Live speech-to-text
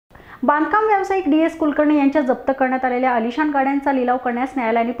बांधकाम व्यावसायिक DS कुलकर्णी यांच्या जप्त करण्यात आलेल्या आलिशान गाड्यांचा लिलाव करण्यास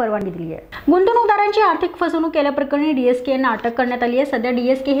न्यायालयाने परवानगी दिली आहे। गुंतवणूकदारांची आर्थिक फसवणूक केल्याप्रकरणी DSK यांना अटक करण्यात आली आहे। सध्या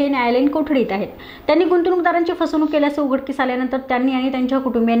DSK हे न्यायालयीन कोठडीत आहेत। त्यांनी गुंतवणूकदारांची फसवणूक केल्याचे उघडकीस आल्यानंतर त्यांनी आणि त्यांच्या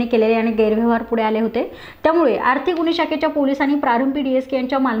कुटुंबियांनी केलेले अनेक गैरव्यवहार पुढे आले होते। त्यामुळे आर्थिक गुन्हे शाखेच्या पोलिसांनी प्रारंभी DSK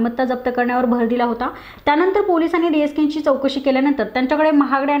यांच्या मालमत्ता जप्त करण्यावर भर दिला होता। त्यानंतर पोलिसांनी DSK यांची चौकशी केल्यानंतर त्यांच्याकडे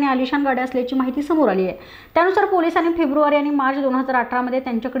महागड्या आणि आलिशान गाड्या असल्याची माहिती समोर आली आहे। त्यानुसार पोलिसांनी फेब्रुवारी आणि मार्च 2018 मध्ये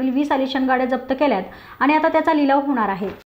त्यांच्याकडील 20 आलिशान गाड्या जप्त केल्यात आणि आता त्याचा लिलाव होणार आहे।